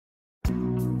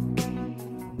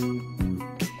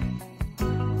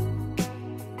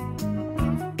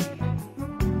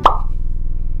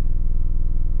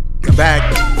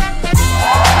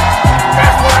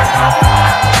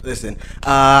Listen,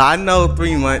 I know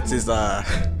 3 months is 4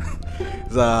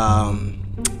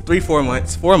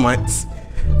 months. 4 months.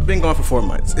 I've been going for 4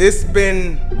 months. It's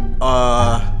been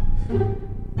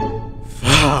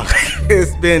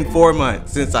it's been 4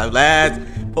 months since I last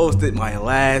posted my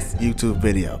last YouTube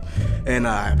video, and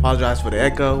I apologize for the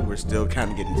echo. We're still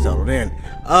kind of getting settled in.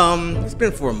 It's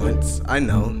been 4 months, I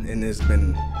know, and it's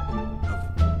been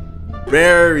a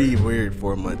very weird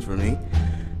 4 months for me.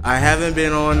 I haven't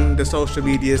been on the social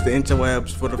medias, the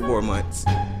interwebs for the 4 months.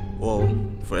 Well,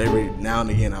 for every now and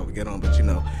again I would get on, but you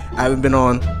know, I haven't been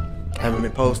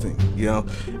posting, you know,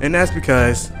 and that's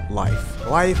because life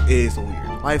is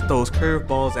weird. Life throws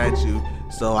curveballs at you,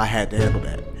 so I had to handle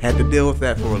that. Had to deal with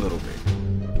that for a little bit.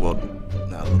 Well,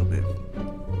 not a little bit.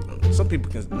 Some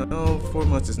people can, no, 4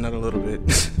 months is not a little bit.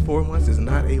 4 months is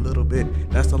not a little bit.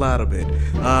 That's a lot of bit.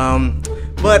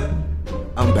 But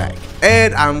I'm back,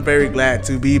 and I'm very glad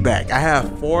to be back. I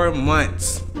have 4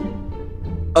 months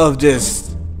of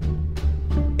just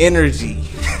energy.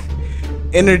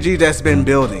 Energy that's been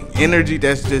building. Energy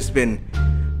that's just been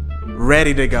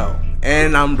ready to go.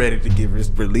 And I'm ready to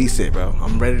release it, bro.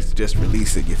 I'm ready to just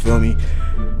release it, you feel me?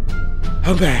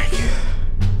 I'm back.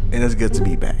 And it's good to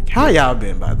be back. How y'all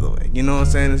been, by the way? You know what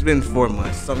I'm saying? It's been 4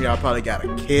 months. Some of y'all probably got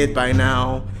a kid by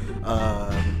now.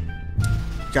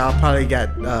 Y'all probably got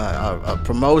a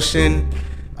promotion.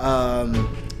 Y'all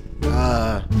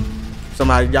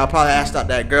probably asked out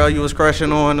that girl you was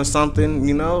crushing on or something,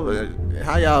 you know?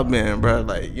 How y'all been, bro?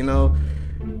 Like, you know,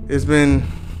 it's been,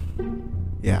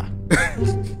 yeah.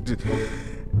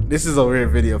 This is a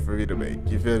weird video for me to make.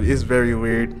 You feel me? It's very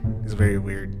weird. It's very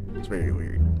weird. It's very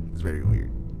weird. It's very weird.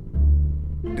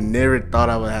 I never thought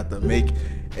I would have to make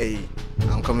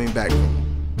I'm coming back from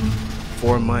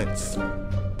 4 months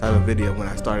type of video when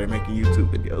I started making YouTube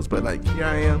videos, but like, here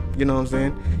I am, you know what I'm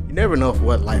saying? You never know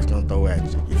what life's gonna throw at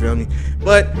you, you feel me?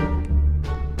 But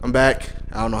I'm back.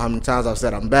 I don't know how many times I've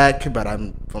said I'm back, but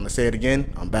I'm gonna say it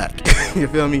again. I'm back. You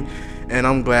feel me? And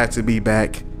I'm glad to be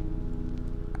back.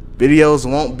 Videos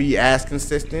won't be as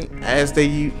consistent as they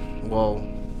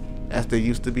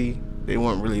used to be. They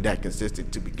weren't really that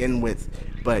consistent to begin with,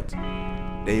 but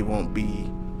they won't be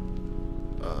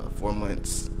 4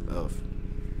 months of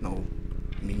no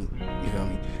me, you feel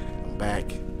me? I'm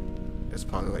back. That's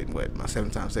probably like what, my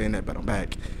 7th time saying that, but I'm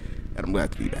back, and I'm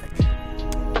glad to be back.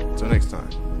 Until next time.